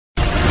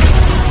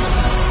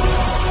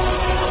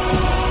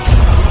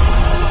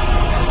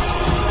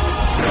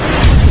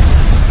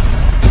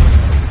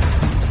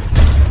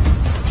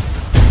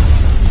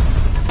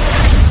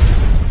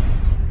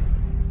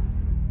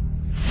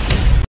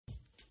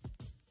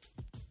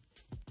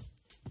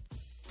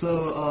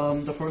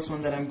So the first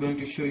one that I'm going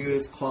to show you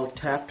is called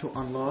Tap to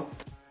Unlock.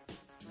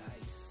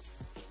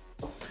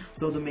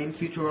 So the main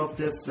feature of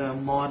this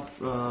mod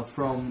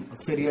from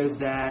Cydia is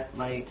that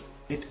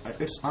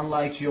it's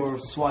unlike your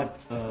swipe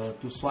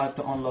to swipe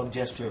to unlock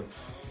gesture.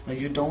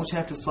 You don't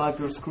have to swipe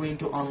your screen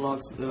to unlock.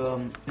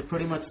 It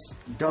pretty much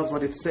does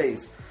what it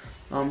says.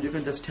 You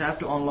can just tap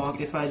to unlock.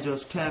 If I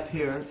just tap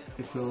here,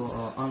 it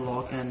will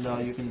unlock, and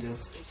you can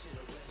just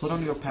put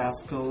on your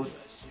passcode,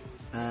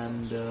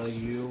 and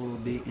you will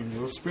be in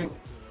your spring.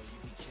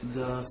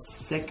 The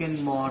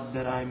second mod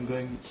that I'm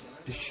going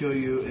to show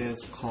you is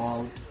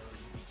called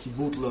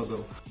Boot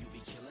Logo.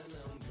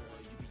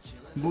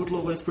 Boot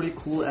Logo is pretty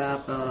cool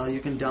app. You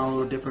can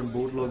download different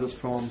boot logos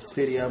from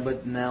Cydia,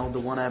 but now the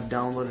one I've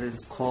downloaded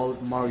is called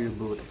Mario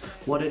Boot.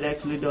 What it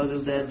actually does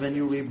is that when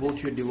you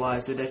reboot your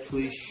device, it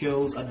actually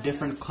shows a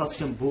different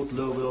custom boot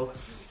logo.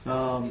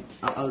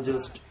 I'll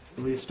just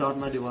restart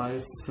my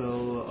device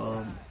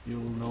so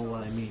you'll know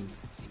what I mean.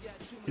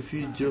 If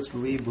you just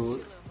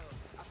reboot,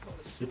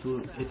 it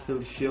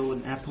will show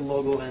an Apple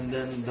logo and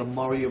then the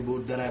Mario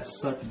Boot that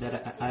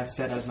I've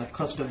set as my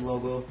custom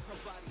logo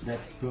that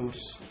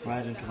boots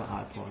right into my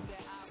iPod.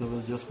 So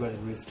we'll just let it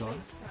restart.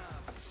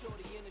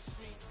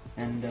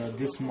 And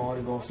this mod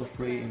is also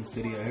free in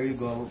Cydia. Here you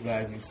go,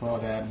 guys. You saw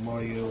that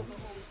Mario,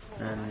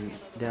 and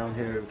down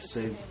here it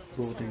says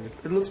booting.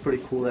 It looks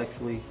pretty cool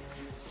actually.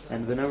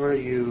 And whenever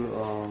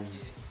you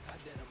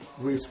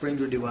respring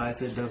your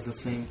device, it does the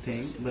same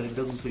thing, but it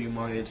doesn't show you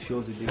Mario. It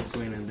shows you this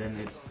screen, and then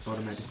it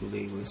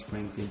automatically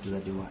resprings into the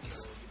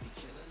device.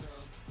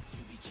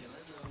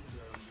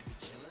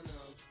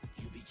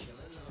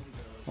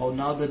 Oh,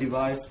 now the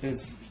device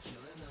is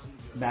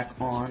back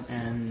on,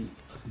 and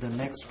the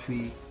next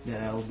tweak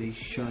that I will be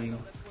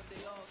showing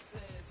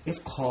is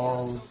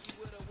called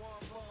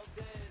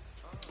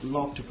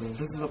Locktopus.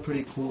 This is a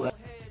pretty cool app.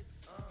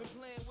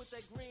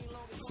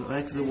 So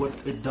actually what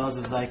it does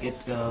is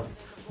it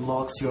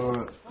locks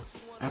your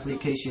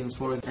applications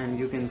for it, and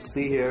you can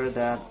see here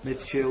that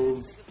it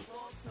shows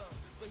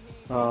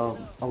a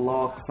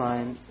lock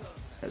sign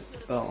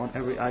on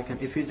every icon.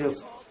 If you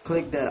just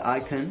click that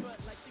icon,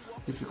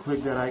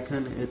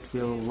 it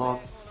will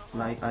lock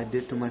like I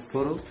did to my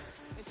photos.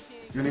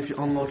 And if you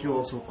unlock, you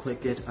also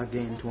click it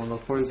again to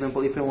unlock. For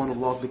example, if I want to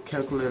lock the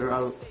calculator,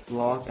 I'll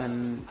lock,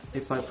 and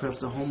if I press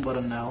the home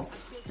button now,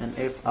 and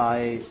if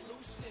I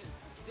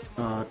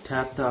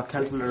tap the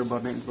calculator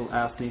button, it will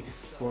ask me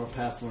for a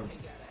password.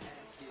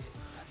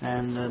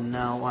 And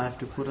now I have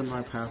to put in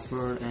my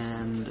password,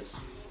 and you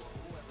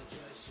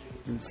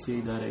can see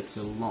that it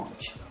will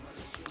launch.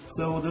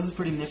 So this is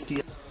pretty nifty.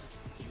 You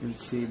can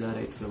see that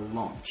it will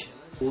launch,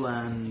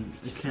 and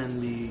it can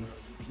be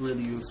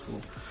really useful.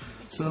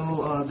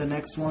 So the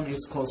next one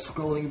is called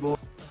Scrolling Board.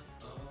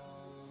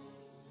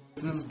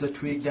 This is the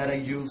tweak that I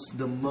use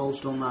the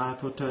most on my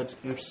Ipod Touch.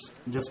 It's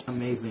just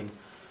amazing.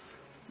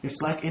 It's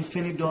like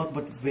Infinite Dock,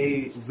 but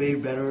way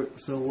better.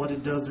 So what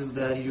it does is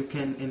that you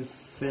can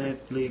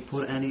infinitely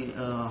put any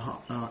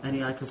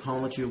icons how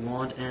much you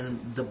want,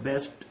 and the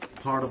best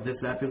part of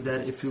this app is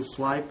that if you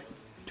swipe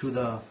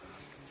to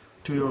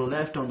your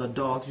left on the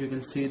dock, you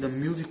can see the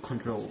music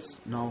controls.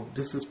 Now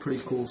this is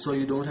pretty cool. So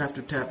you don't have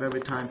to tap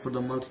every time for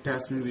the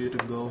multitasking view to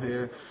go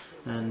here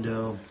and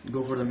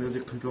go for the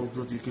music controls,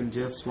 because you can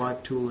just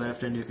swipe to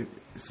left and you can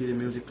see the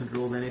music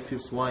controls. And if you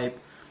swipe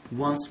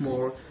once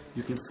more,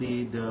 you can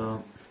see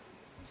the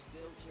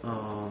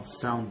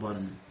sound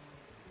button.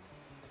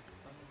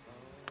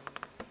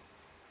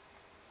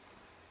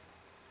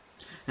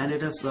 And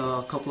it has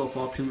a couple of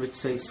options which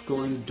say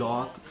scrolling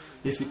dock.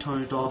 If you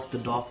turn it off, the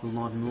dock will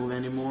not move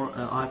anymore.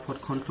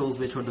 iPod controls,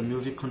 which are the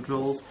music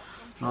controls.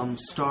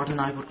 Start in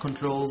iPod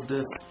controls.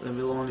 This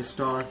will only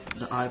start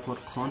the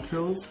iPod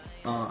controls.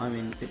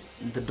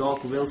 The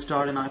dock will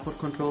start in iPod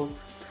controls.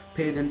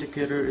 Page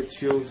indicator, it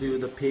shows you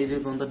the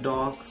pages on the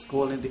dock.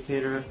 Scroll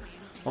indicator,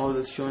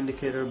 always show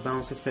indicator.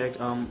 Bounce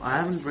effect, I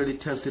haven't really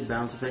tested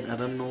bounce effect. I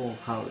don't know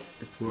how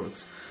it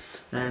works.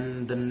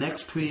 And the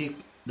next tweak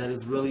that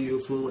is really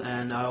useful,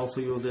 and I also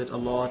use it a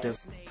lot, is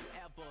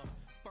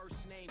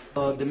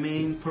the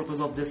main purpose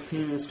of this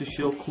theme is to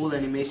show cool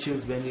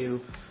animations when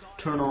you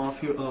turn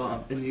off your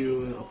when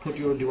you put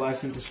your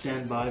device into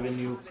standby when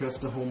you press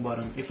the home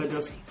button. If I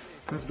just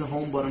press the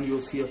home button,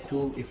 you'll see a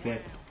cool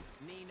effect.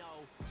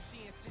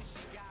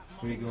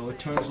 Here we go. It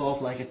turns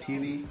off like a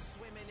TV.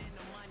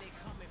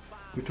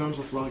 It turns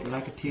off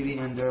like a TV,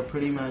 and there are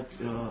pretty much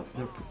there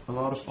are a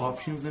lot of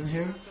options in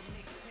here.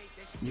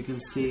 You can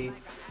see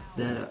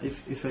that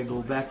if I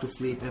go back to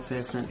sleep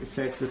effects and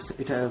effects,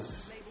 it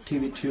has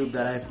TV tube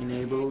that I've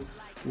enabled.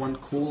 One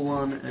cool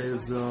one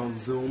is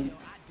zoom.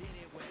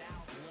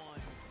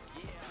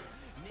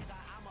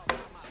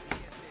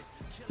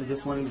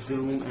 This one is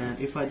zoom, and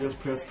if I just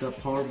press the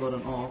power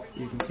button off,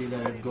 you can see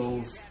that it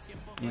goes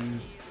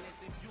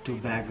into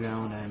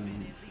background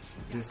and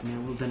just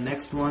enable. The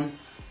next one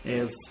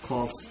is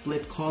called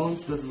split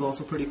columns. This is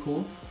also pretty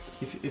cool.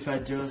 If I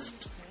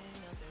just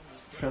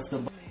press the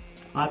button,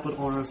 iPod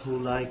owners who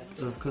like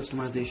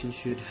customization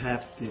should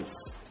have this.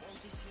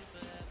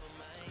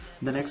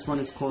 The next one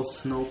is called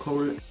Snow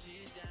Cover.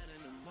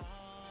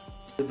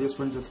 This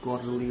one just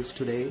got released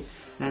today,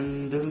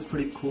 and this is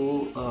pretty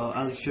cool.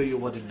 I'll show you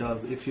what it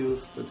does.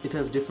 It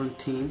has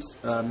different themes: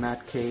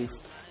 matte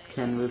case,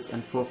 canvas,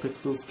 and 4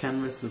 pixels.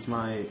 Canvas is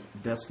my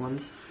best one,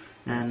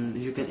 and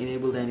you can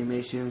enable the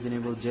animations,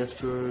 enable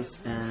gestures,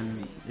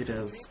 and it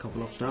has a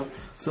couple of stuff.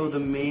 So the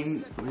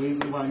main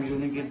reason why I'm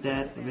using it,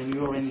 that when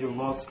you are in your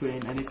lock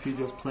screen and if you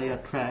just play a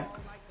track,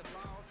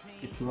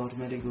 it will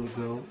automatically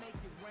go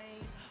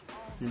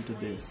into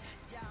this.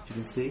 You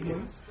can see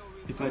here,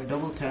 if I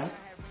double tap,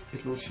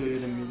 it will show you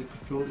the music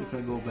control. If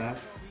I go back,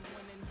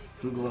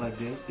 it will go like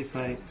this. If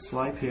I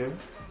swipe here,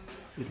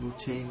 it will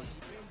change.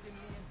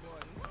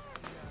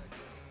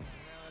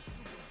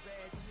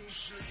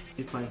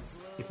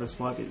 If I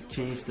swipe, it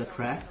changes the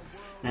track,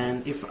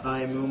 and if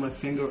I move my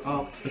finger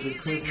up, it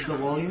increases the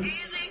volume,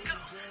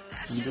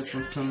 and this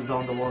one turns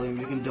down the volume.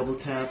 You can double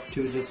tap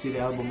to just see the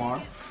album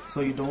art,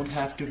 so you don't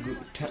have to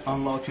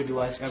unlock your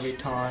device every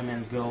time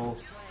and go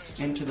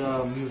into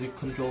the music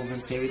controls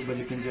and save it, but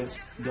you can just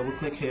double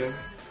click here,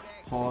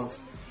 pause,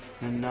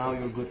 and now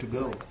you're good to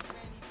go.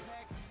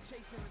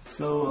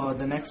 So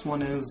the next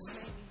one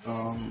is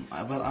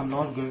well, I'm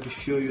not going to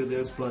show you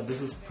this, but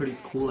this is pretty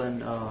cool,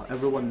 and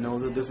everyone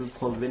knows it. This is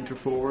called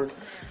Winterboard.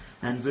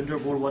 And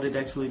Winterboard, what it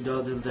actually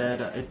does is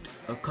that it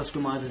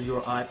customizes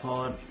your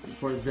iPod.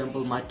 For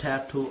example, my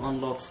tap tool,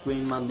 unlock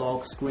screen, my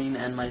lock screen,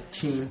 and my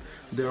theme,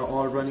 they're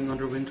all running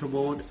under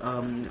Winterboard.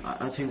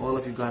 I think all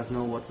of you guys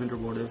know what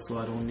Winterboard is, so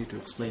I don't need to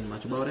explain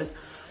much about it.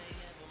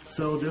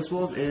 So this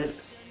was it,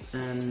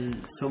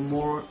 and some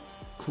more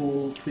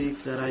cool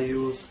tweaks that I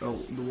use.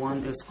 The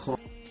one is called,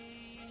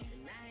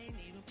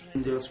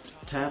 just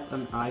tap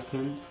an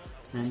icon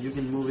and you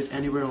can move it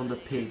anywhere on the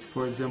page.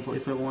 For example,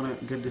 if I want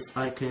to get this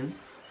icon,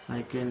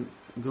 I can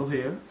go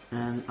here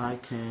and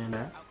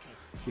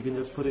you can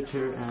just put it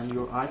here and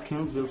your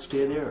icons will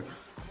stay there.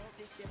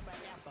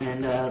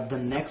 And the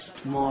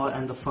next mod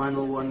and the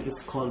final one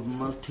is called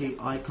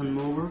multi-icon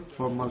mover,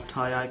 or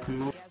multi-icon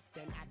mover.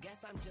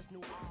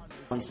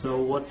 And so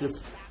what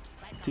this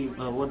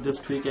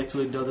tweak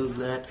actually does is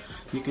that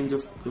you can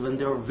just, when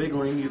they're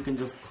wiggling, you can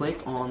just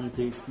click on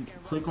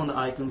the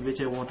icons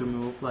which I want to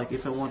move. Like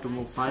if I want to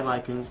move 5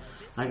 icons,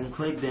 I can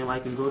click them, I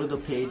can go to the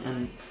page,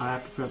 and I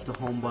have to press the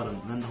home button.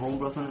 When the home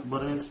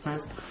button is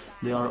pressed,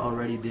 they are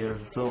already there.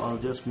 So I'll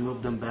just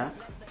move them back.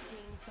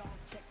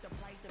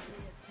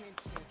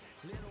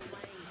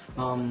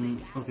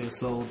 Okay,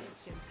 so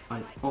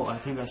I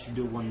think I should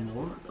do one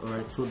more.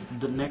 Alright, so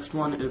the next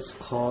one is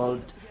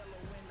called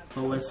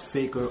OS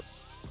Faker.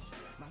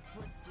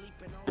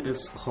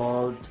 It's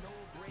called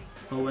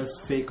OS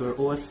Faker.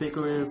 OS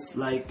Faker is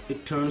like,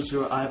 it turns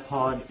your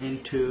iPod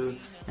into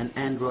an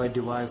Android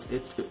device.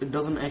 It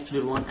doesn't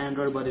actually run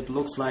Android, but it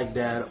looks like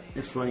that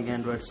it's running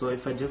Android. So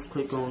if I just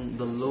click on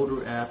the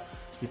Loader app,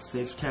 it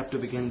says tap to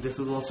begin. This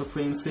is also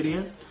free in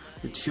Cydia.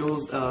 It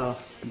shows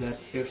that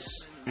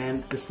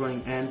it's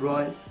running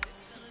Android,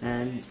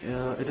 and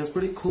it is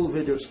pretty cool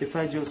videos. If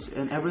I just,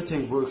 and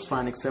everything works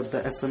fine except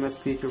the SMS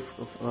feature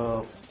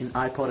in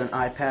iPod and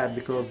iPad,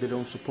 because they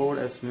don't support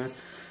SMS,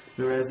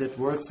 whereas it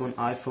works on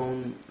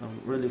iPhone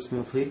really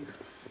smoothly.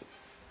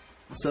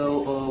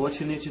 So what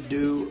you need to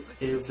do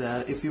is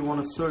that if you want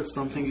to search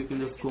something, you can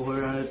just go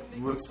here, and it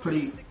works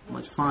pretty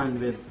much fine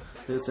with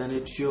this, and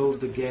it shows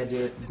the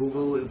gadget.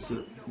 Google is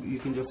you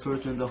can just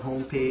search on the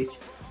home page,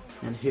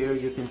 and here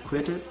you can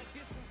quit it.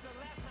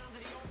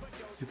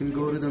 You can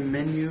go to the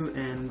menu,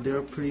 and there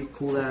are pretty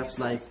cool apps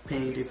like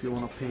Paint. If you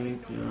want to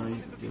paint,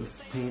 you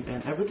just paint,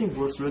 and everything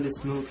works really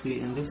smoothly.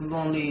 And this is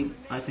only,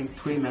 I think,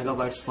 3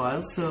 megabytes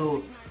file,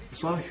 so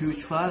it's not a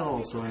huge file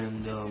also.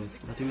 And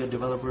I think the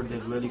developer did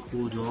a really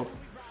cool job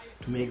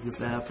to make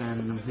this app,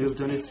 and he's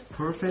done it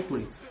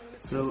perfectly.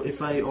 So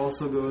if I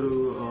also go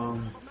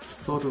to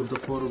photos, the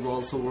photos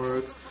also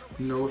works.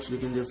 Notes, you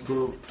can just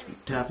go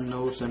tap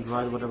notes and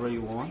write whatever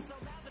you want.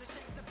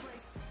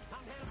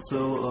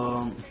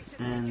 So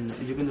and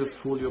you can just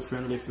fool your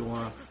friend if you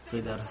want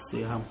to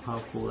say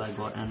how cool I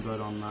got Android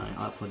on my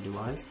iPod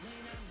device.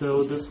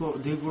 So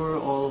these were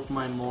all of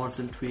my mods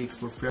and tweaks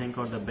for free. I think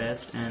are the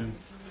best, and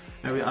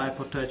every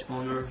iPod Touch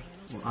owner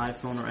or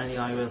iPhone or any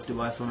iOS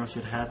device owner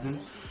should have them.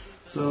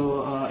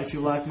 So if you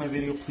like my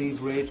video,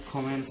 please rate,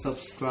 comment,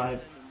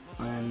 subscribe,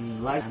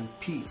 and like, and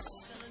peace.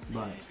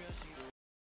 Bye.